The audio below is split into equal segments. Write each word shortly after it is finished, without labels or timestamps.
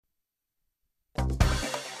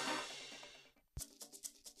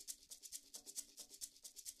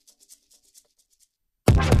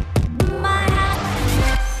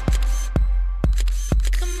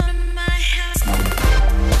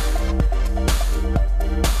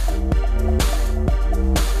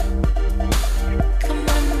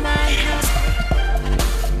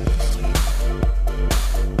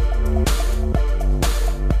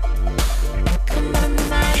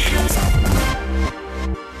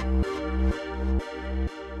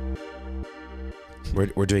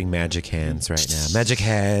We're doing magic hands right now. Magic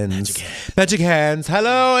hands. Magic hands.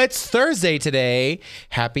 Hello, it's Thursday today.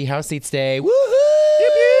 Happy House Seats Day. Woohoo!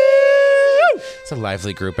 It's a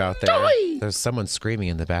lively group out there. There's someone screaming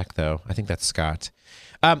in the back, though. I think that's Scott.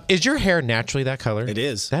 Is your hair naturally that color? It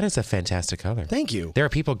is. That is a fantastic color. Thank you. There are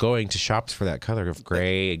people going to shops for that color of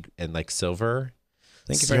gray and like silver.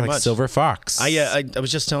 Thank you very much. Silver fox. I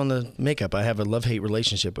was just telling the makeup, I have a love-hate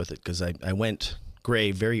relationship with it because I went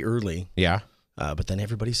gray very early. Yeah. But then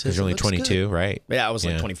everybody says Because you're only 22, right? Yeah, I was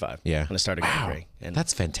like 25 when I started going gray. And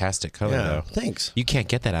that's fantastic color, though. Thanks. You can't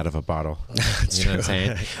get that out of a bottle. That's you know true. what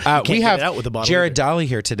I'm saying? We have get it out with a bottle Jared Dolly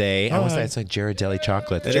here today. I almost said it's like Jared Deli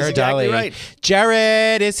chocolate. That is Jared exactly Dolly. right.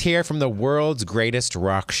 Jared is here from the world's greatest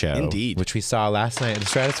rock show. Indeed. Which we saw last night at the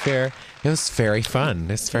Stratosphere. It was very fun.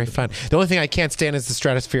 It's very fun. The only thing I can't stand is the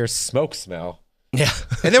Stratosphere smoke smell. Yeah.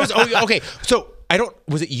 And there was, okay, so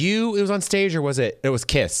was it you? It was on stage, or was it was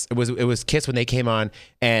Kiss? It was Kiss when they came on,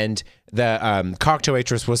 and the cocktail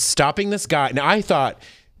waitress was stopping this guy. And I thought,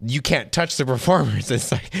 you can't touch the performers.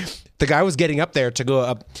 It's like the guy was getting up there to go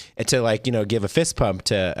up to give a fist pump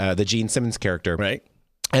to the Gene Simmons character. Right.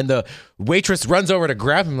 And the waitress runs over to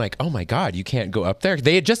grab him like, oh my God, you can't go up there.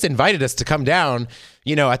 They had just invited us to come down,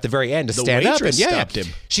 at the very end to stand up. And stopped him.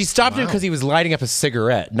 She stopped him because he was lighting up a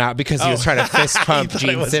cigarette, not because he was trying to fist pump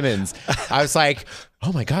Gene Simmons. I was like,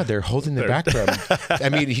 oh my God, they're holding the back from him. I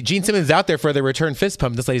mean, Gene Simmons is out there for the return fist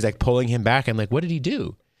pump. This lady's like pulling him back. I'm like, what did he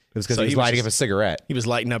do? It was because he was lighting up a cigarette. He was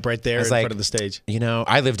lighting up right there in front of the stage.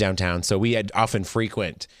 I live downtown, so we had often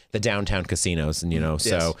frequent the downtown casinos, and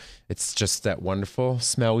so it's just that wonderful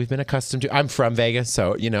smell we've been accustomed to. I'm from Vegas,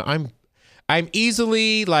 so I'm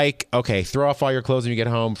easily like, okay, throw off all your clothes when you get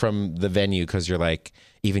home from the venue because you're like,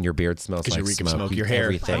 even your beard smells like smoke. Your hair.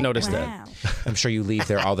 Everything. I noticed that. I'm sure you leave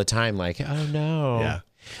there all the time, like, oh no. Yeah.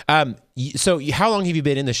 So how long have you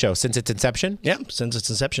been in the show? Since its inception? Yeah, since its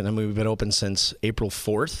inception. I mean, we've been open since April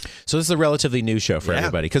 4th. So this is a relatively new show for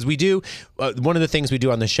everybody because we do one of the things we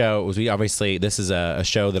do on the show is this is a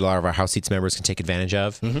show that a lot of our House Seats members can take advantage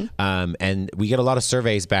of, and we get a lot of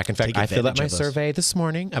surveys back. In fact, I filled out my survey this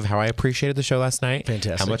morning of how I appreciated the show last night,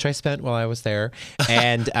 fantastic, how much I spent while I was there,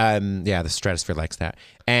 and the Stratosphere likes that,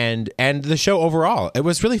 and the show overall, it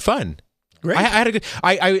was really fun. Great. I had a good.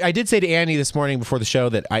 I did say to Annie this morning before the show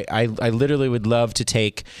that I literally would love to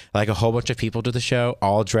take like a whole bunch of people to the show,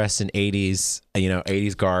 all dressed in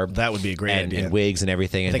 80s garb. That would be a great idea. And wigs and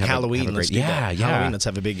everything. I think Halloween. Let's do that. Halloween. Let's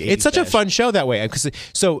have a big 80s It's such bash. a fun show that way.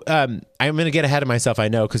 So I'm going to get ahead of myself. I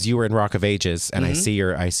know because you were in Rock of Ages, and I see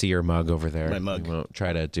your mug over there. My mug. We won't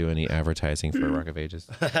try to do any advertising for Rock of Ages.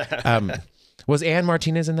 Was Ann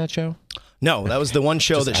Martinez in that show? No, that was the one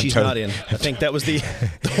show that she's not in. I think that was the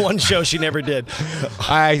one show she never did.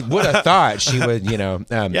 I would have thought she would, I don't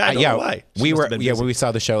know why. When we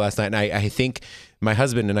saw the show last night, and I think my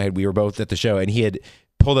husband and I, we were both at the show, and he had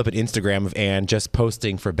pulled up an Instagram of Ann just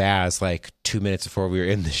posting for Baz like 2 minutes before we were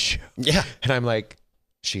in the show. Yeah. And I'm like,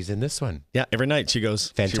 she's in this one. Yeah, every night she goes.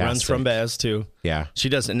 Fantastic. She runs from Baz to. Yeah. She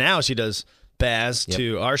does, and now she does Baz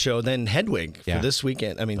to our show, then Hedwig for this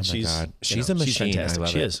weekend. I mean, she's a machine. She's fantastic. I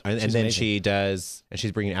love she it. is. And then amazing. she does, and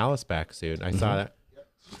she's bringing Alice back soon. I saw that.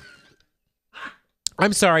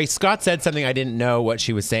 I'm sorry. Scott said something I didn't know what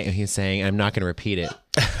she was saying. He's saying, I'm not going to repeat it.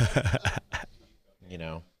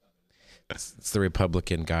 It's the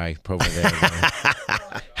Republican guy over there.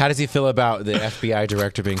 How does he feel about the FBI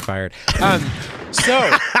director being fired?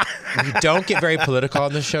 So we don't get very political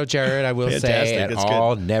on the show, Jared, I will say at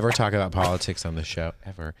all. Good. Never talk about politics on the show,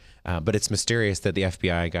 ever. But it's mysterious that the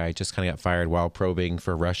FBI guy just kind of got fired while probing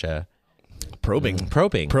for Russia. Probing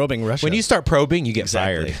Russia. When you start probing, you get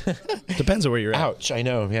fired. Depends on where you're at. Ouch, I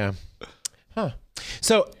know, yeah. Huh.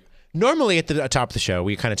 So normally at the top of the show,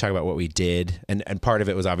 we kind of talk about what we did, and part of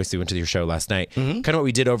it was obviously went to your show last night. Kind of what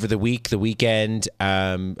we did over the week, the weekend,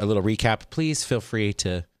 a little recap. Please feel free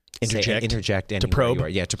to interject to probe.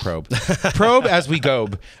 Yeah, to probe. Probe as we go.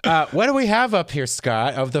 What do we have up here,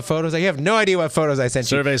 Scott, of the photos? I have no idea what photos I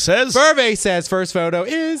sent you. Survey says first photo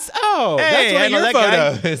is, hey, that's one of your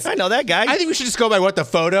photos. I know that guy. I think we should just go by what the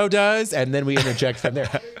photo does, and then we interject from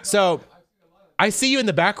there. So I see you in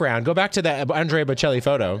the background. Go back to that Andrea Bocelli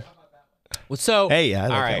photo. So hey, I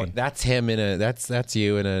like all right, that one. That's him in a that's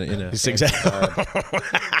you in a exactly.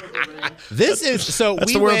 This is so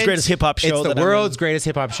that's the world's greatest hip hop show. It's the world's greatest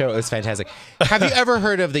hip hop show. It was fantastic. Have you ever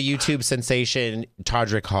heard of the YouTube sensation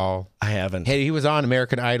Todrick Hall? I haven't. Hey, he was on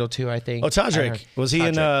American Idol too, I think. Oh, Todrick. Was he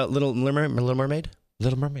in Little Mermaid?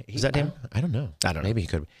 Little Mermaid. Is that him? I don't know. I don't know. Maybe he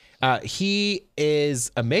could be. He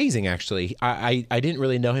is amazing, actually. I didn't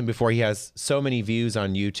really know him before. He has so many views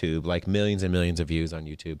on YouTube, like millions and millions of views on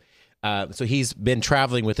YouTube. So he's been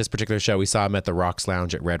traveling with this particular show. We saw him at the Rocks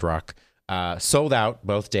Lounge at Red Rock. Sold out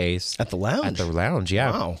both days. At the lounge? At the lounge,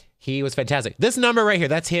 yeah. Wow. He was fantastic. This number right here,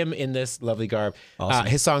 that's him in this lovely garb. Awesome.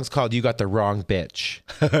 His song's called "You Got the Wrong Bitch."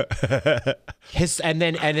 And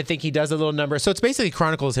I think he does a little number. So it's basically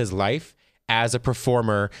chronicles his life as a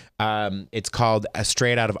performer. It's called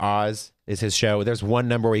Straight Out of Oz is his show. There's one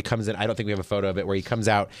number where he comes in. I don't think we have a photo of it, where he comes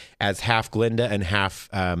out as half Glinda and half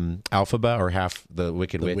Elphaba, or half the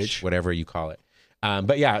Wicked Witch, whatever you call it.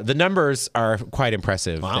 But yeah, the numbers are quite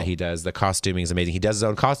impressive that he does. The costuming is amazing. He does his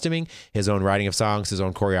own costuming, his own writing of songs, his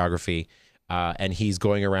own choreography, and he's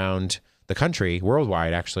going around the country,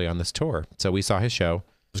 worldwide, actually, on this tour. So we saw his show.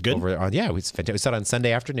 It was good? Yeah, we saw it on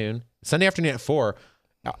Sunday afternoon. Sunday afternoon at 4.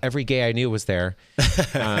 Every gay I knew was there.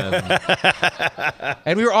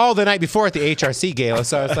 And we were all the night before at the HRC gala.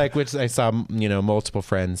 So it's like, which I saw, multiple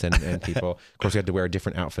friends and people. Of course, we had to wear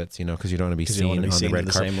different outfits, because you don't want to be seen on the red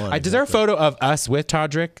carpet. Is there a photo of us with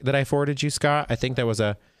Todrick that I forwarded you, Scott? I think there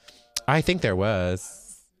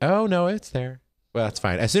was. Oh, no, it's there. Well, that's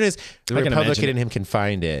fine. As soon as the Republican in him can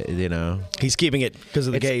find it, He's keeping it because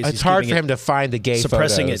of the gays. It's hard for him to find the gay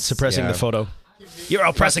suppressing photos. Suppressing the photo. You're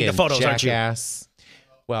oppressing the photos, jackass. Aren't you?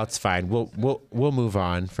 Well, it's fine. We'll move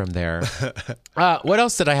on from there. What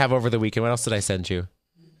else did I have over the weekend? What else did I send you?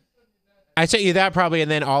 I sent you that probably, and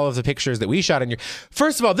then all of the pictures that we shot in your.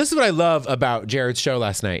 First of all, this is what I love about Jared's show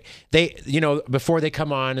last night. They, before they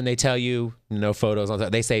come on and they tell you no photos, all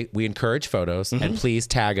that, they say we encourage photos and please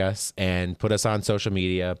tag us and put us on social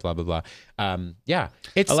media. Blah blah blah. Yeah,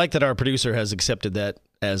 I like that our producer has accepted that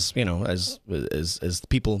as as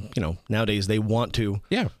people nowadays they want a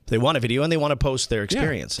video and they want to post their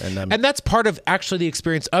experience and that's part of actually the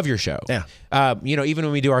experience of your show. Even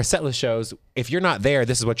when we do our set list shows, if you're not there,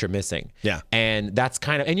 this is what you're missing. And that's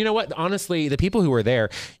kind of, and you know what, honestly, the people who were there,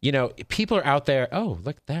 people are out there. Oh,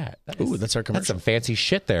 look at that. That's our commercial. That's some fancy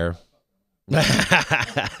shit there.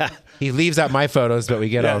 He leaves out my photos, but we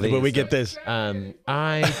get all these. But we get this.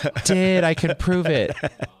 I can prove it.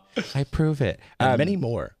 I prove it. And many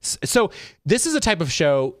more. So this is a type of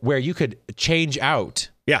show where you could change out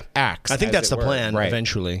acts. I think that's the plan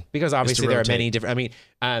eventually. Because obviously there are many different,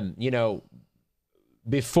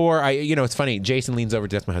 before it's funny, Jason leans over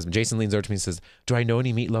to, that's my husband. Jason leans over to me and says, do I know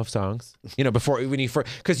any Meat Loaf songs?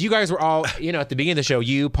 Because you guys were all, at the beginning of the show,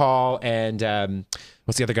 you, Paul, and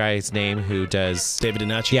what's the other guy's name who does? David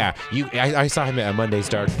Donacci. Yeah. I saw him at a Monday's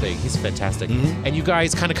Dark thing. He's fantastic. And you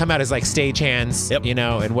guys kind of come out as like stagehands,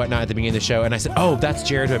 and whatnot at the beginning of the show. And I said, oh, that's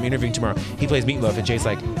Jared who I'm interviewing tomorrow. He plays Meat Loaf. And Jay's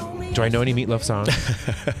like, do I know any Meat Loaf songs?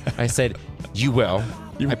 I said, you will.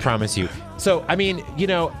 I promise you. So,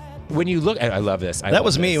 when you look, I love this. That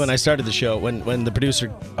was me when I started the show. When the producer,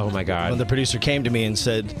 oh my God, when the producer came to me and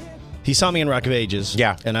said, he saw me in Rock of Ages.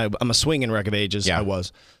 Yeah, and I'm a swing in Rock of Ages. Yeah. I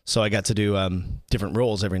was. So I got to do different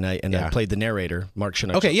roles every night, and I played the narrator, Mark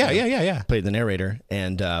Chinook. Okay, yeah. Played the narrator,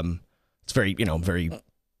 and it's very, very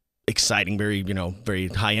exciting, very, very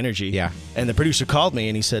high energy. Yeah. And the producer called me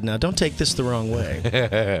and he said, now don't take this the wrong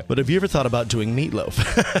way, but have you ever thought about doing Meat Loaf?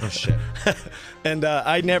 Oh shit. And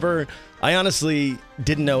I honestly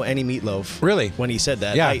didn't know any Meat Loaf. Really? When he said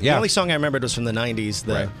that. Yeah, The only song I remembered was from the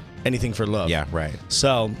 90s, Anything for Love. Yeah, right.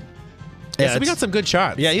 So, so we got some good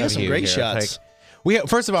shots. Yeah, you got some great shots.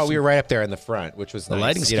 First of all, we were right up there in the front, which was the nice.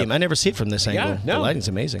 lighting scheme. I never see it from this angle. The lighting's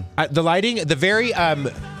amazing. The lighting, the very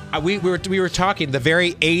we were talking the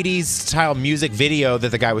very 80s style music video that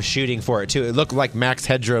the guy was shooting for it too. It looked like Max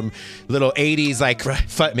Headroom, little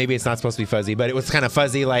 80s maybe it's not supposed to be fuzzy, but it was kind of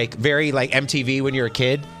fuzzy, like very like MTV when you're a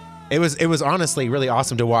kid. It was honestly really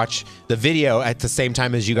awesome to watch the video at the same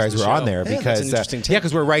time as you guys were on there, because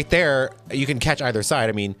because we're right there. You can catch either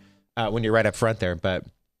side. When you're right up front there, but.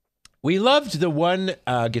 We loved the one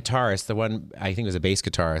guitarist, the one I think was a bass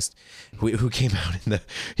guitarist, who came out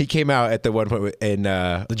he came out at the one point in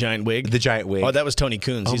the giant wig. The giant wig. Oh, that was Tony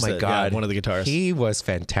Coons. Oh my God, one of the guitarists. He was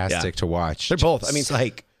fantastic to watch. They're both.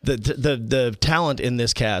 The talent in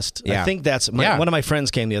this cast. I think that's one of my friends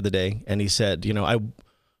came the other day and he said,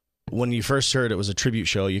 when you first heard it was a tribute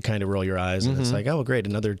show, you kind of roll your eyes and it's like, oh great,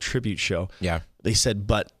 another tribute show. Yeah. They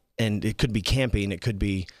said, and it could be campy and it could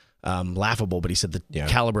be laughable, but he said the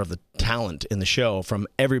caliber of the talent in the show from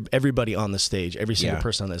everybody on the stage, every single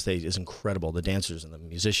person on that stage is incredible. The dancers and the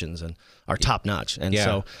musicians are top notch, and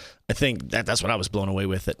so I think that's what I was blown away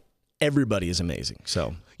with. That everybody is amazing.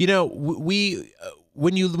 So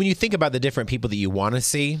when you think about the different people that you want to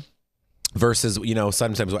see versus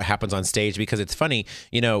sometimes what happens on stage, because it's funny,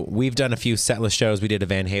 we've done a few setlist shows. We did a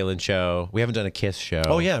Van Halen show. We haven't done a Kiss show.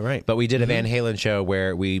 Oh yeah, right. But we did a Van Halen show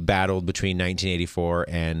where we battled between 1984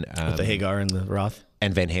 and with the Hagar and the Roth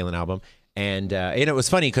and Van Halen album. And it was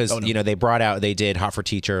funny because they brought out, they did Hot for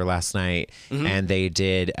Teacher last night, and they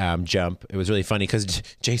did Jump. It was really funny because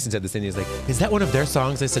Jason said this thing. He was like, "Is that one of their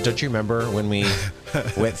songs?" I said, "Don't you remember when we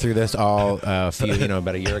went through this all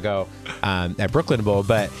about a year ago at Brooklyn Bowl?"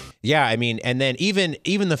 But yeah, I mean, and then even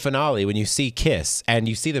the finale, when you see Kiss and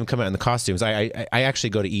you see them come out in the costumes. I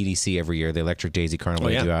actually go to EDC every year, the Electric Daisy Carnival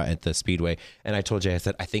they do out at the Speedway, and I told Jay, I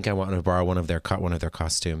said, I think I want to borrow one of their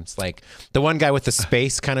costumes, like the one guy with the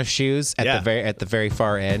space kind of shoes at the very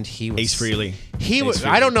far end. He was Ace Frehley.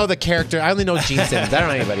 I don't know the character. I only know Gene Simmons. I don't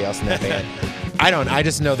know anybody else in that band. I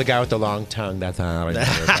just know the guy with the long tongue. That's how I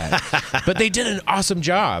remember that. But they did an awesome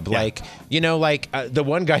job. Yeah. The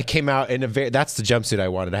one guy came out in that's the jumpsuit I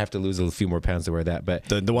wanted. I have to lose a few more pounds to wear that. But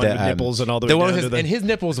the one with nipples and all the way down and his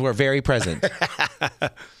nipples were very present.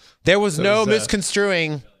 There was no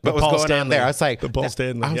misconstruing what was going on there. I was like, the Paul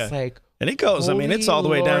Stanley. I was like, and it goes. I mean, it's all the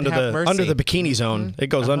way down to under the bikini zone. It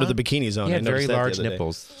goes under the bikini zone. He had very large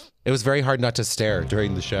nipples. It was very hard not to stare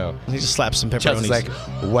during the show. He just slapped some pepperonis. Chelsea's like,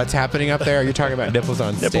 what's happening up there? You're talking about nipples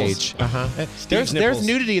on stage. There's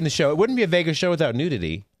nudity in the show. It wouldn't be a Vegas show without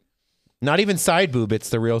nudity. Not even side boob. It's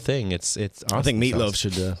the real thing. It's awesome. I think Meatloaf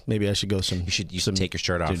should. Maybe I should go some. You should take your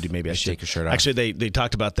shirt off. Maybe I should take your shirt off. Actually, they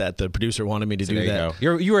talked about that. The producer wanted me to do that.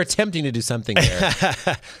 You were attempting to do something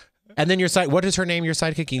there. And then what is her name? Your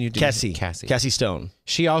sidekick? You do Cassie Stone.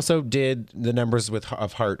 She also did the numbers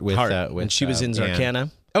of Heart with and she was in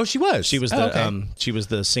Zarkana. Oh, she was. She was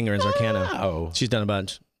the singer in Zarkana. Oh, she's done a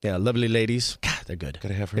bunch. Yeah, Lovely Ladies. God, they're good.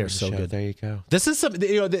 Gotta have her. They're so good. There you go. This is something.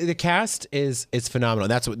 The cast is phenomenal.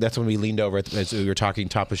 And that's when we leaned over as we were talking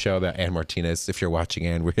top of show about Ann Martinez. If you're watching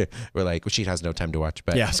Ann, we're like, well, she has no time to watch.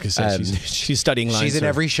 But yeah, I was gonna say she's studying lines. She's in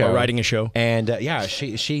every show, or writing a show, and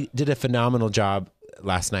she did a phenomenal job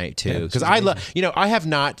last night too, because I love I have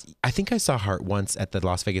not, I think I saw Heart once at the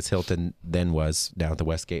Las Vegas Hilton, then was down at the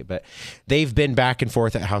Westgate, but they've been back and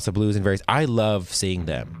forth at House of Blues and various. I love seeing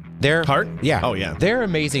them. They're Heart, oh yeah, they're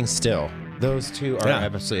amazing still. Those two are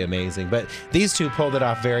absolutely amazing, but these two pulled it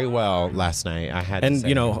off very well last night. I had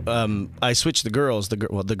I switched the girls. The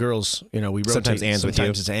girls, we rotate. Sometimes Ann's with you.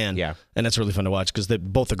 Sometimes it's Ann. Yeah, and that's really fun to watch because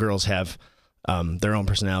both the girls have their own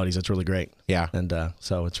personalities. It's really great. Yeah, and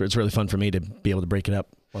so it's really fun for me to be able to break it up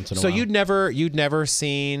once in a while. So you'd never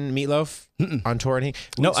seen Meatloaf on tour?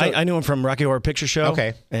 No, I knew him from Rocky Horror Picture Show.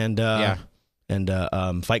 Okay, and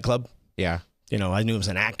Fight Club. Yeah, I knew him as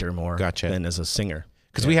an actor more than as a singer.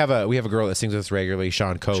 Because we have a girl that sings with us regularly,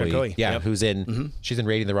 Sean Coey. Yeah, yep. Who's in? She's in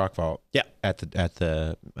Raiding the Rock Vault. Yeah, at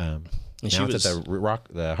the she was at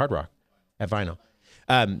the Hard Rock at Vinyl.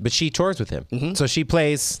 But she tours with him, so she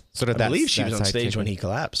plays sort of. I believe she was on stage when he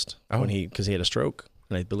collapsed. Because he had a stroke,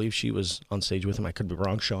 and I believe she was on stage with him. I could be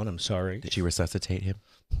wrong, Sean. I'm sorry. Did she resuscitate him?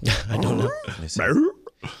 I don't know.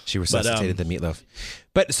 She resuscitated the Meatloaf.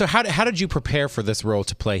 But so how did you prepare for this role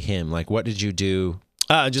to play him? Like, what did you do?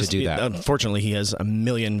 Just to do that. Unfortunately, he has a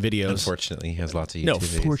million videos. Unfortunately, he has lots of YouTube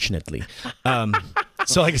videos. Fortunately.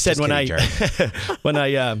 So like I said,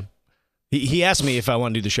 he asked me if I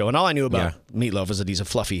want to do the show, and all I knew about Meatloaf is that he's a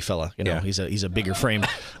fluffy fella. He's a bigger frame,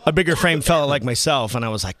 fella like myself, and I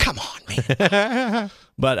was like, come on, man.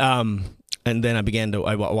 But and then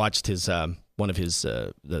I watched his one of his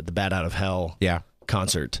the Bat Out of Hell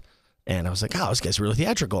concert, and I was like, oh, this guy's really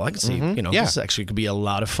theatrical. I can see, this actually could be a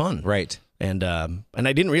lot of fun, right? And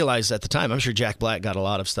I didn't realize at the time. I'm sure Jack Black got a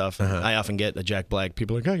lot of stuff. I often get the Jack Black.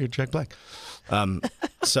 People are like, oh, you're Jack Black.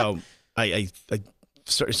 So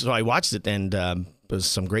I watched it, and it was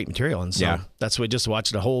some great material. And so that's why I just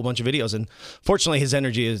watched a whole bunch of videos. And fortunately, his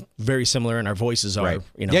energy is very similar, and our voices are. Right.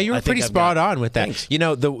 You were pretty spot on with that. Thanks.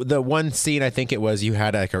 The one scene, I think it was, you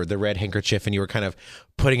had like the red handkerchief, and you were kind of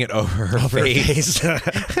putting it over her face.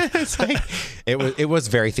 It's like it was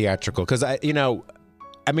very theatrical because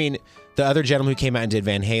I mean, the other gentleman who came out and did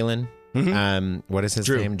Van Halen, what is his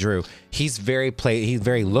name? Drew. He very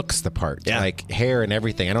looks the part, like hair and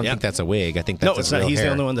everything. I don't think that's a wig. I think that's it's not. He's the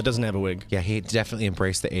only one that doesn't have a wig. Yeah, he definitely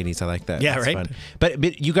embraced the '80s. I like that. Yeah, that's right. Fun.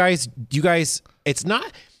 But you guys, it's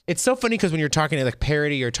not. It's so funny because when you're talking like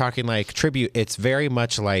parody or talking like tribute, it's very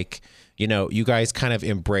much like you guys kind of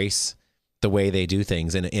embrace the way they do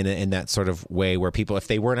things in that sort of way where people, if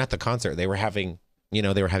they weren't at the concert, they were having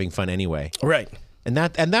fun anyway. Right. And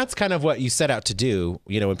that's kind of what you set out to do,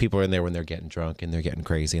 when people are in there when they're getting drunk and they're getting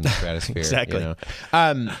crazy in the stratosphere. Exactly.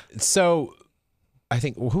 So I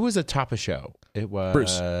think who was atop a show? It was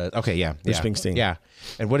Bruce. Okay, yeah, Bruce Springsteen. Yeah.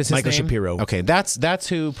 And what is his Michael name? Shapiro. Okay, that's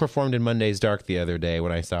who performed in Monday's Dark the other day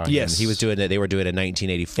when I saw him. Yes. He was doing it. They were doing a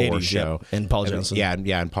 1984 show. Yep. And Paul Johnson. Yeah,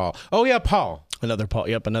 and Paul. Oh yeah, Paul. Another Paul.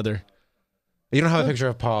 Yep, another. You don't have a picture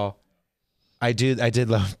of Paul. I did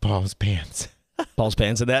love Paul's pants. Paul's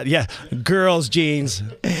pants and that. Yeah, girls' jeans.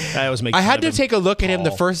 I always make. I had to take a look at him the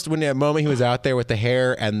Paul. first moment he was out there with the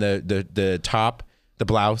hair and the top, the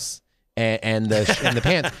blouse. And the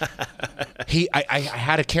pants. I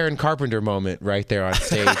had a Karen Carpenter moment right there on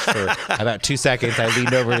stage for about 2 seconds. I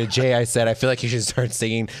leaned over to Jay. I said, I feel like you should start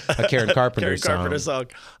singing a Karen Carpenter song.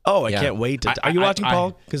 Oh, I can't wait. Are you watching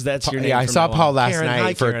Paul? Because that's your name. Yeah, I saw Paul last Karen,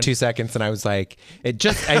 night for 2 seconds, and I was like,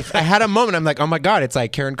 I had a moment. I'm like, oh my God, it's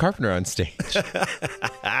like Karen Carpenter on stage.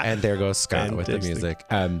 And there goes Scott with the music.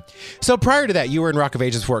 So prior to that, you were in Rock of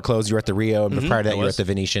Ages before it closed. You were at the Rio, and prior to that, you were at the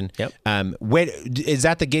Venetian. Yep. Is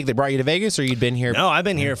that the gig that brought you to Vegas, or you'd been here? No, I've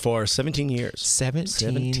been here for 17 years.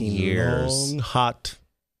 17 years. Long, hot.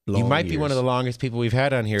 You might be one of the longest people we've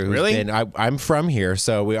had on here. Who's Really? Been, I'm from here,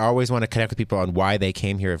 so we always want to connect with people on why they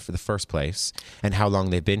came here for the first place and how long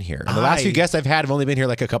they've been here. And the last few guests I've had have only been here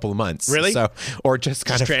like a couple of months. Really? So, or just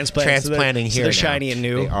kind of transplanting here. So they're shiny and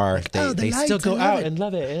new. They are. They still go out and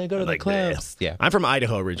love it and go to the clubs. Yeah. I'm from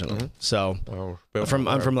Idaho originally, so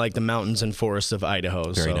I'm from like the mountains and forests of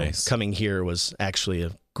Idaho. Very so nice. Coming here was actually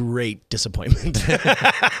a great disappointment.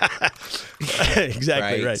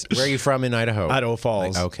 Exactly right. Where are you from in Idaho? Idaho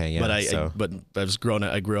Falls. Okay, yeah. But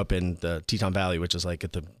I grew up in the Teton Valley, which is like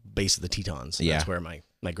at the base of the Tetons. Yeah. That's where my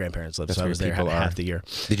grandparents lived. That's So I where was there people half the year.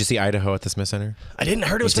 Did you see Idaho at the Smith Center? I didn't.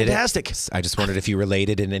 Heard it was fantastic. I just wondered if you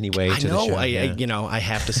related in any way to the show. I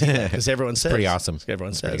have to see that because everyone says pretty awesome.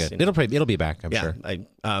 Everyone says pretty good. It'll be back. I'm sure.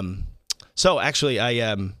 So actually,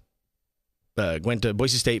 I went to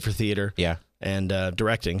Boise State for theater. Yeah. And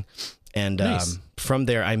directing, and nice. From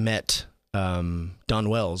there I met Dawn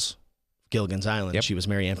Wells, Gilligan's Island. Yep. She was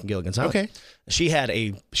Mary Ann from Gilligan's Island. Okay. She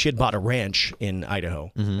had bought a ranch in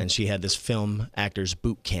Idaho, and she had this film actors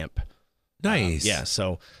boot camp. Nice. Yeah.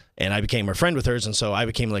 So, and I became a friend with hers, and so I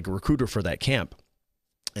became like a recruiter for that camp.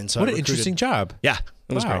 And so what an interesting job. Yeah,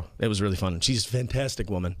 it was Wow. great. It was really fun. She's a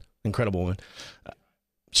fantastic woman, incredible woman.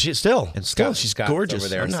 She's she's gorgeous. Over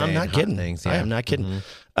there I'm not kidding. Things, I am not kidding.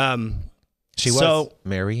 She was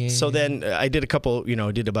Mary Ann. So then I did a couple,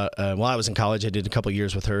 while I was in college, I did a couple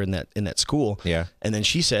years with her in that school. Yeah. And then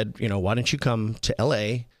she said, why don't you come to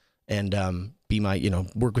LA and be my,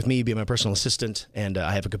 work with me, be my personal assistant. And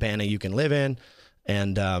I have a cabana you can live in.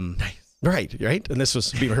 And, nice. Right. And this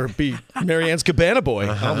was be Mary Ann's cabana boy.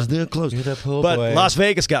 I was there close. You're the pool but boy. Las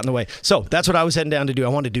Vegas got in the way. So that's what I was heading down to do. I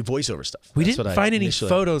wanted to do voiceover stuff. We That's didn't what I find any initially-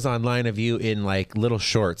 photos online of you in like little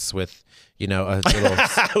shorts with, a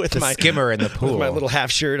little With my skimmer in the pool. With my little half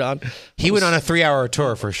shirt on. He went on a 3-hour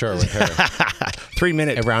tour for sure with her. 3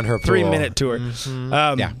 minute around her pool. 3 minute tour.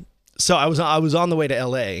 Yeah. So I was on the way to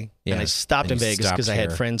LA, Yeah. and I stopped And in you Vegas stopped because I had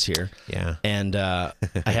here. friends here. Yeah. And I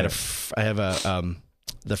have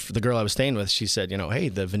the girl I was staying with. She said, hey,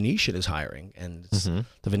 the Venetian is hiring, and it's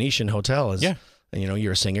the Venetian Hotel is. Yeah. And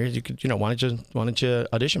you're a singer. You could, why don't you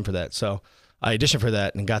audition for that? So I auditioned for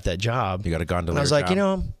that and got that job. You got a gondolier And I was like,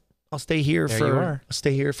 I'll stay here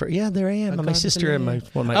there I am. My sister and my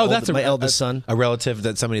eldest son. A relative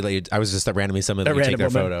that somebody let you. I was just that randomly somebody let you take their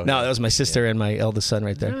photo. No, that was my sister and my eldest son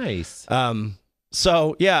right there. Nice.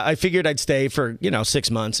 So yeah, I figured I'd stay for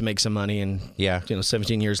 6 months and make some money, and Yeah.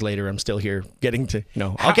 17 years later, I'm still here, getting to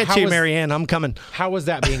I'll How- get how to you, was- Mary Ann. I'm coming. How was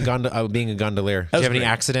that being being a gondolier? Did you was have any great.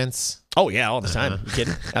 accidents? Oh yeah, all the time. You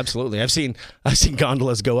kidding? Absolutely. I've seen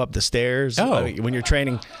gondolas go up the stairs. Oh. When you're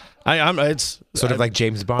training. It's Sort of like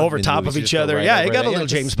James Bond over in the top movies, of you each just go other. right Yeah, over it got it. a little Yeah,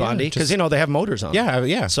 James Bondy because they have motors on.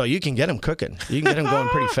 Yeah. So you can get them cooking. You can get them going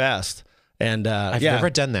pretty fast. And I've never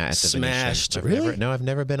done that. At the Smashed. Venetian. Really? I've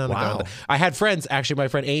never been on a Wow. gondola. I had friends. Actually, my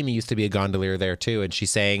friend Amy used to be a gondolier there too, and she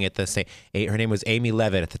sang at the same. Her name was Amy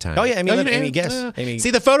Levitt at the time. Oh, yeah, Amy you Levitt, know Amy Guess. Amy- See,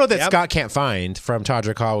 the photo that Yep. Scott can't find from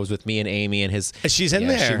Todrick Hall was with me and Amy and his. She's in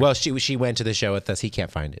there. She went to the show with us. He can't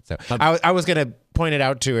find it, so I was gonna point it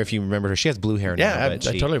out to her if you remember her. She has blue hair now. Yeah, I but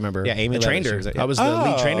she- totally remember. Yeah, Amy I trained Levitt, her. she I was the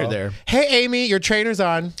lead trainer there. Hey, Amy, your trainer's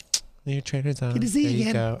on. Your trainer's on. Good to see there you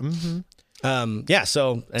again. Go. Mm-hmm.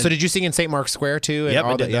 So Did you sing in St. Mark's Square too? And yep,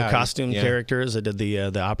 all I did the yeah, costume yeah. characters. I did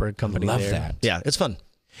the opera company. Love there. that. Yeah, it's fun.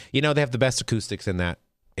 They have the best acoustics in that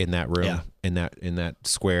room, Yeah. in that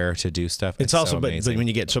square to do stuff. It's also, so but amazing. when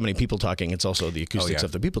you get so many people talking, it's also the acoustics yeah.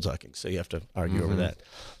 of the people talking. So you have to argue over that.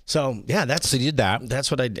 So yeah, so you did that. that's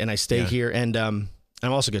what I stay here, and I'm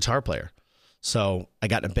also a guitar player. So I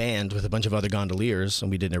got in a band with a bunch of other gondoliers, and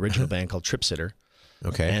we did an original band called Trip Sitter.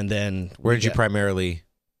 Okay. And then Where did you primarily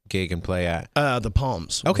gig and play at? The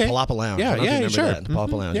Palms. Okay. Palapa Lounge. Yeah, I don't know if you remember sure. that. The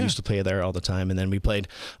Palapa Lounge. yeah. We used to play there all the time, and then we played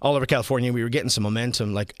all over California. We were getting some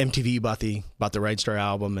momentum. Like MTV bought the Ride Star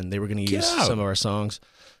album, and they were going to use some of our songs.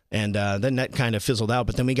 And then that kind of fizzled out.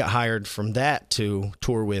 But then we got hired from that to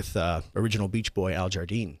tour with original Beach Boy Al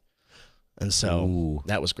Jardine. And so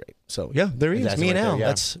that was great. So yeah, there he is. That's Me and right Al. there, yeah.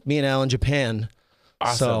 That's me and Al in Japan.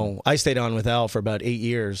 Awesome. So I stayed on with Al for about 8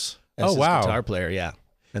 years as his guitar player. Yeah.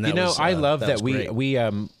 And that was, I love that we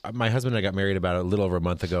my husband and I got married about a little over a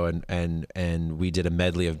month ago, and we did a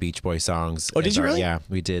medley of Beach Boy songs. Oh, did you really? Yeah,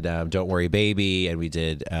 we did "Don't Worry, Baby," and we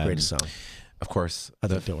did greatest song. Of course,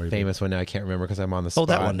 Don't Worry, famous one now. I can't remember because I'm on the spot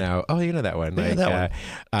that one. now. Oh, you know that one. Yeah, like, that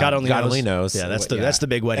one. God only knows. Yeah, that's the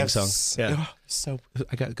big wedding song. Yeah. So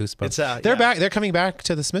I got goosebumps. It's, they're back. They're coming back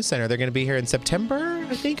to the Smith Center. They're going to be here in September,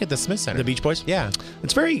 I think, at the Smith Center. The Beach Boys. Yeah,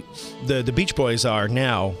 it's very. The Beach Boys are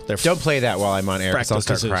now. They're don't play that while I'm on air. Because I'll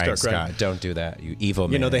start Kazoo, crying, start crying. Scott. Don't do that, you evil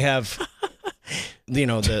man. You know they have.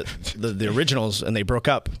 The originals, and they broke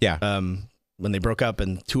up. Yeah. When they broke up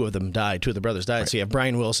and two of them died, two of the brothers died. Right. So you have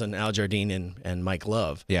Brian Wilson, Al Jardine, and Mike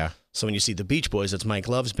Love. Yeah. So when you see the Beach Boys, it's Mike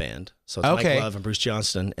Love's band. So it's Mike Love and Bruce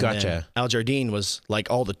Johnston. And then Al Jardine was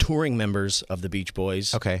like all the touring members of the Beach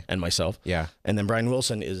Boys. Okay. And myself. Yeah. And then Brian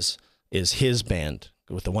Wilson is his band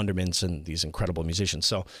with the Wonderments and these incredible musicians.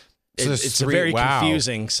 So it's very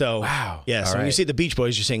confusing. So yeah. So when you see the Beach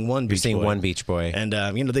Boys, you're seeing one Beach Boy. You're seeing one Beach Boy. And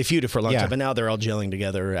they feuded for a long time, but now they're all gelling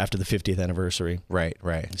together after the 50th anniversary. Right.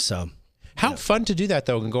 Right. So. How fun to do that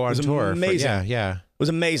though and go on tour. Amazing. Yeah. It was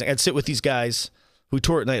amazing. I'd sit with these guys who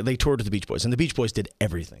toured. They toured with the Beach Boys, and the Beach Boys did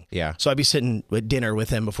everything. Yeah. So I'd be sitting at dinner with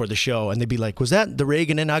them before the show, and they'd be like, "Was that the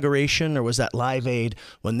Reagan inauguration, or was that Live Aid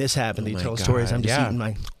when this happened?" They'd tell stories. I'm just eating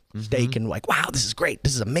my steak and like, "Wow, this is great.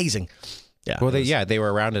 This is amazing." Yeah. Well, they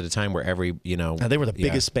were around at a time where they were the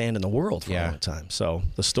biggest band in the world for a long time. So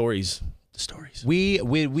the stories. We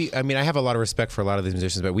I mean, I have a lot of respect for a lot of these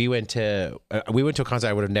musicians, but we went to a concert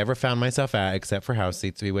I would have never found myself at except for house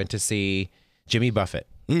seats. We went to see Jimmy Buffett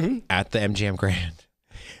at the MGM Grand.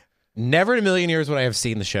 Never in a million years would I have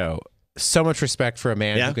seen the show. So much respect for a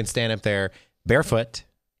man who can stand up there barefoot,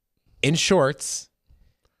 in shorts,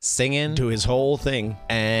 singing to his whole thing.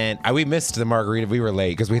 And we missed the margarita. We were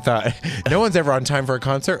late because we thought no one's ever on time for a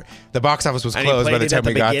concert. The box office was closed by the time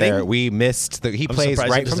we got there. We missed he plays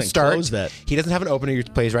right from start. He doesn't have an opener. He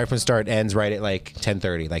plays right from start, ends right at like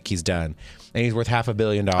 10:30. Like he's done. And he's worth $500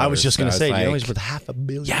 million. I was just going to say, he's worth $500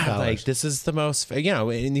 million. Yeah, like this is the most,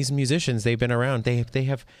 in these musicians, they've been around. They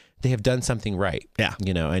have done something right. Yeah.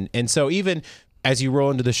 And so even as you roll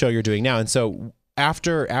into the show you're doing now, and so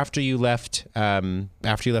after you left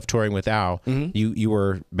touring with Al, you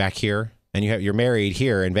were back here, and you're married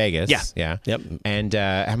here in Vegas. Yeah. Yep. And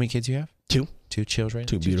how many kids do you have? Two children.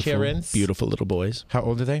 Two beautiful little boys. How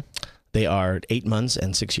old are they? They are 8 months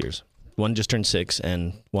and 6 years. One just turned 6,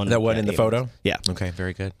 and one. That one in the photo. Months. Yeah. Okay.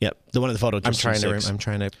 Very good. Yep. The one in the photo. Just I'm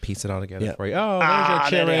trying to piece it all together for you. Oh,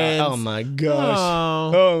 there's your children. Oh my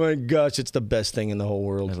gosh. Oh my gosh. It's the best thing in the whole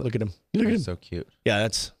world. Look at him. Look at him. So cute. Yeah.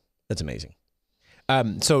 That's amazing.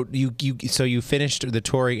 So you finished the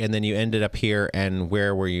touring, and then you ended up here. And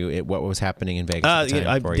where were you? What was happening in Vegas?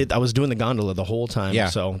 I was doing the gondola the whole time. Yeah.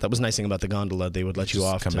 So that was the nice thing about the gondola. They would let you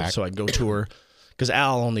off. So I'd go tour, because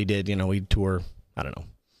Al only did. We'd tour. I don't know,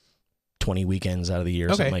 20 weekends out of the year,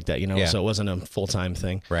 something like that. So it wasn't a full time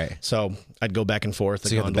thing. Right. So I'd go back and forth.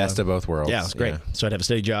 So you had the best of both worlds. Yeah, it was great. So I'd have a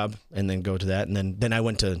steady job and then go to that, and then I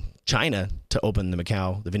went to China to open the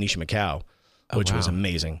Venetian Macau, which was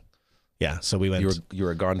amazing. Yeah, so we went. You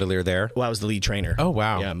were a gondolier there? Well, I was the lead trainer. Oh,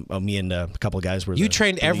 wow. Yeah, me and a couple of guys were. You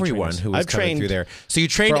trained everyone who was coming through there. So you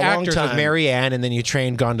trained actors with Mary Ann, and then you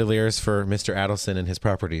trained gondoliers for Mr. Adelson and his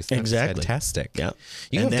properties. That's exactly. Fantastic. Yeah.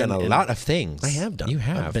 You have done a lot of things. I have done. You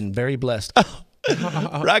have. I've been very blessed.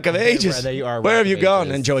 Rock of Ages. There you are. Where have you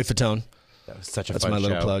gone? And Joey Fatone. That was such a That's fun my show.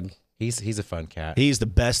 little plug. He's a fun cat. He's the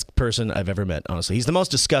best person I've ever met, honestly. He's the most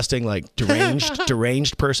disgusting, like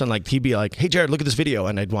deranged person. Like he'd be like, "Hey Jared, look at this video,"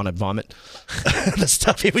 and I'd want to vomit the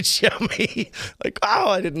stuff he would show me. Like, oh,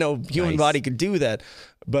 I didn't know human body could do that.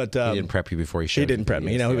 But he didn't prep you before he showed. He didn't prep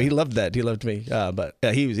me. He loved that. He loved me. But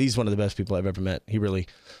yeah, he's one of the best people I've ever met. He really,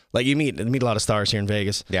 like, you meet a lot of stars here in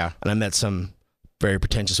Vegas. Yeah, and I met some very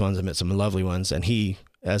pretentious ones. I met some lovely ones, and he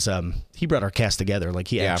brought our cast together. Like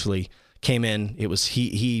he actually came in. It was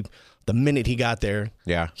he. The minute he got there,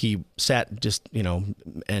 he sat just, and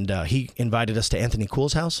he invited us to Anthony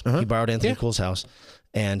Quill's house. He borrowed Anthony Quill's house,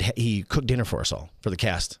 and he cooked dinner for us all, for the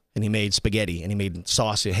cast. And he made spaghetti, and he made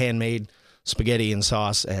sauce, handmade spaghetti and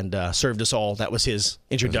sauce, and served us all. That was his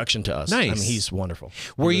introduction to us. Nice. I mean, he's wonderful.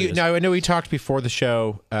 Were you? Now I know we talked before the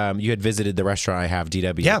show. You had visited the restaurant I have,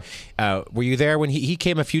 DW. Yeah. Were you there when he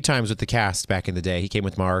came a few times with the cast back in the day? He came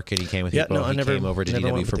with Mark, and he came with people. No, he came over to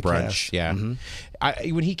DW for brunch. Cast. Yeah. Mm-hmm.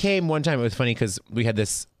 When he came one time, it was funny because we had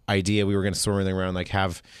this idea. We were going to swirl around, like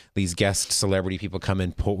have these guest celebrity people come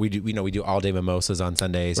and pour. We do all day mimosas on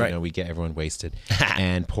Sundays. Right. We get everyone wasted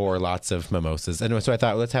and pour lots of mimosas. And so I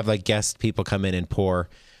thought, let's have like guest people come in and pour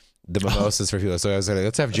the mimosas for people. So I was like,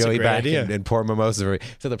 let's have Joey back and pour mimosas.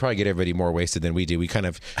 So they'll probably get everybody more wasted than we do. We kind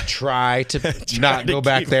of try to not go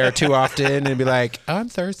back there too often and be like, oh, I'm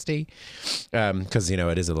thirsty. Because,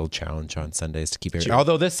 it is a little challenge on Sundays to keep everything.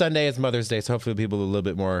 Although this Sunday is Mother's Day, so hopefully people a little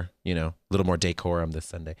bit more, a little more decorum this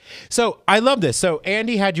Sunday. So I love this. So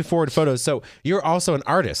Andy had you forward photos. So you're also an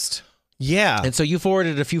artist. Yeah. And so you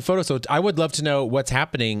forwarded a few photos. So I would love to know what's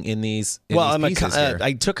happening in these pieces here.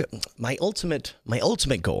 I took my ultimate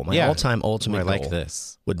goal, my all-time ultimate goal like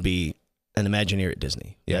this. would be an Imagineer at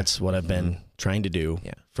Disney. Yeah. That's what I've been trying to do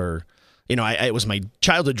for, it was my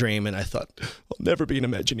childhood dream, and I thought, I'll never be an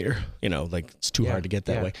Imagineer. It's too hard to get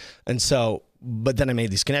that way. And so, but then I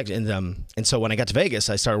made these connections. And so when I got to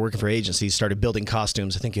Vegas, I started working for agencies, started building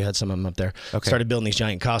costumes. I think you had some of them up there. Okay. Started building these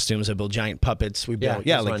giant costumes. I built giant puppets. We built,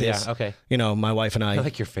 like this. Yeah, okay. My wife and I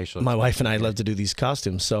like your facial. My wife and I love to do these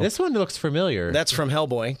costumes. So this one looks familiar. That's from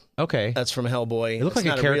Hellboy. Okay. That's from Hellboy. It looks like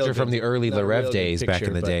a character from the early Larev days back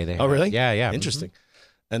in the day. Oh, really? Yeah. Interesting. Mm-hmm.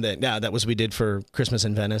 And then, that was we did for Christmas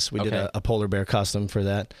in Venice. We did a polar bear costume for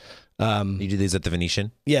that. You do these at the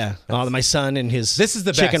Venetian? Yeah. My son and his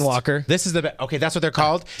chicken best. Walker. This is the best. Okay, that's what they're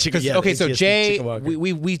called? So Jay,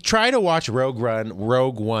 we try to watch Rogue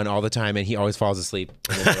One all the time, and he always falls asleep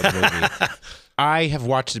in the middle of the movie. I have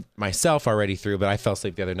watched it myself already through, but I fell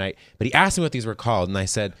asleep the other night. But he asked me what these were called, and I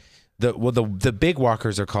said, the big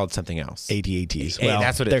walkers are called something else. AT-ATs. Well,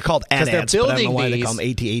 that's what they're called. Because they're building I don't know why these. They call them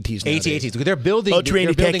AT-ATs. AT-ATs. They're building.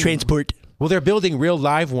 Ultra-Attack Transport. Well, they're building real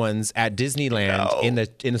live ones at Disneyland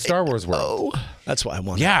in the Star Wars world. That's why I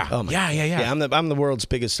want. Yeah. Oh yeah. Yeah, I'm the world's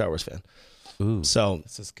biggest Star Wars fan. Ooh, so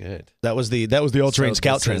this is good. That was the all-terrain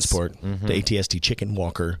scout transport, the AT-ST Chicken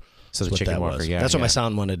Walker. So the Chicken Walker, that's what my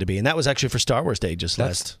son wanted to be, and that was actually for Star Wars Day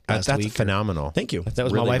last week. That's phenomenal. Thank you. That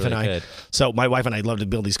was really, my wife really and I. good. So my wife and I love to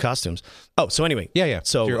build these costumes. Oh, so anyway,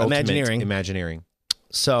 So Imagineering.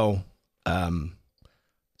 So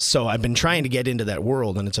I've been trying to get into that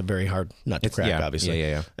world, and it's a very hard nut to crack, obviously.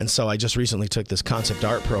 Yeah. And so I just recently took this concept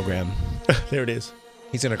art program. There it is.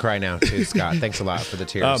 He's gonna cry now too, Scott. Thanks a lot for the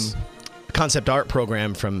tears. Concept art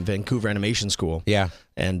program from Vancouver Animation School. Yeah.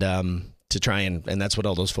 And to try and that's what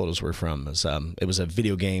all those photos were from. It was a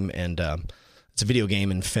video game, and it's a video game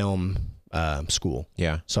and film school.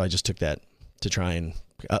 Yeah. So I just took that to try and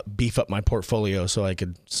beef up my portfolio so I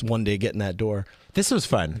could one day get in that door. This was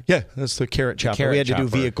fun. Yeah, that's the carrot chopper. We had to do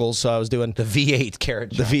vehicles, so I was doing the V8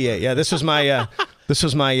 carrot chopper. The V8. Yeah, this was my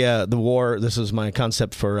the war. This was my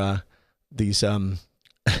concept for these.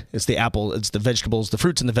 It's the apple. It's the vegetables. The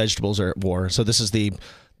fruits and the vegetables are at war. So this is the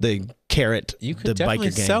carrot. You could the definitely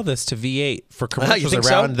biker gang. sell this to V8 for commercials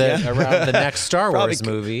around around the next Star Wars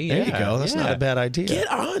movie. There you go. That's not a bad idea. Get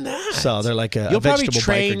on that. So they're like You'll probably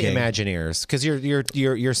train biker gang. Imagineers because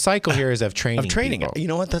your cycle here is of training. People. You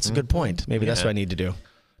know what? That's a good point. Maybe that's what I need to do.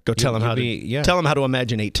 Go tell them how to tell them how to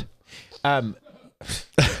imaginate. I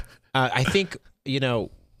think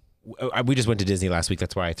we just went to Disney last week.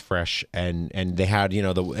 That's why it's fresh. And they had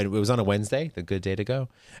it was on a Wednesday, the good day to go.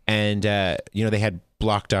 And they had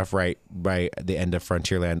blocked off right by the end of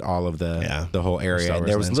Frontierland all of the whole area. And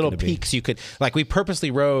there was little peaks you could we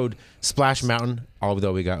purposely rode Splash Mountain,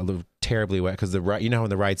 although we got a little terribly wet because when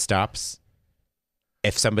the ride stops,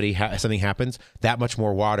 if something happens, that much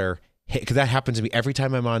more water. Because that happens to me every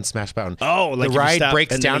time I'm on Smash Mountain. Oh, the ride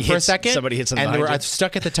breaks down for a second. Somebody hits and I'm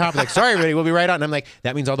stuck at the top. Like, sorry, everybody, we'll be right on. And I'm like,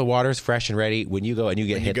 that means all the water's fresh and ready when you go and you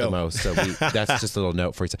get hit the most. So that's just a little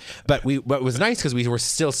note for you. But it was nice because we were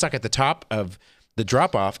still stuck at the top of the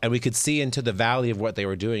drop off, and we could see into the valley of what they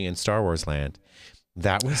were doing in Star Wars Land.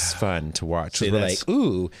 That was fun to watch. We were like,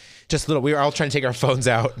 ooh, just little. We were all trying to take our phones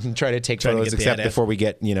out and try to take photos, except before we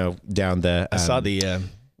get down the. I saw the.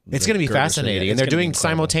 It's going to be fascinating. And they're doing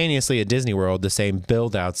simultaneously at Disney World the same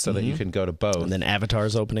build-outs so that you can go to both. And then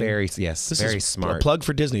Avatar's opening. Very smart. A plug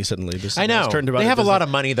for Disney suddenly. I know. They have a lot of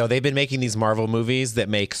money, though. They've been making these Marvel movies that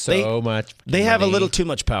make so much They have a little too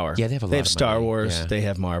much power. Yeah, they have a lot of money. They have Star Wars. Yeah. They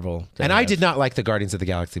have Marvel. I did not like the Guardians of the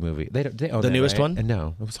Galaxy movie. They own the newest one? And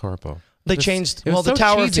no, it was horrible. They changed. Well, the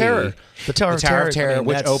Tower of Terror. The Tower of Terror,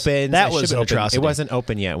 which opened. That was an atrocity. It wasn't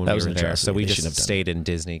open yet when we were there, so we just stayed in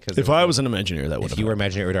Disney. If I was an Imagineer, that would. If you were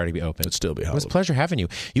Imagineer, it would already be open. It'd still be. It was a pleasure having you.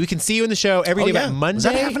 We can see you in the show every day. About Monday. Is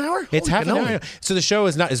that half an hour? It's half an hour. So the show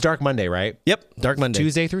is Dark Monday, right? Yep, Dark Monday.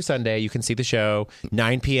 Tuesday through Sunday, you can see the show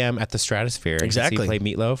 9 p.m. at the Stratosphere. Exactly. Play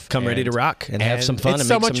Meatloaf. Come ready to rock and have some fun. It's and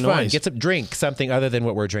so make much some fun. Noise. Get some something other than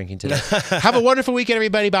what we're drinking today. Have a wonderful weekend,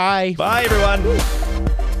 everybody. Bye. Bye, everyone.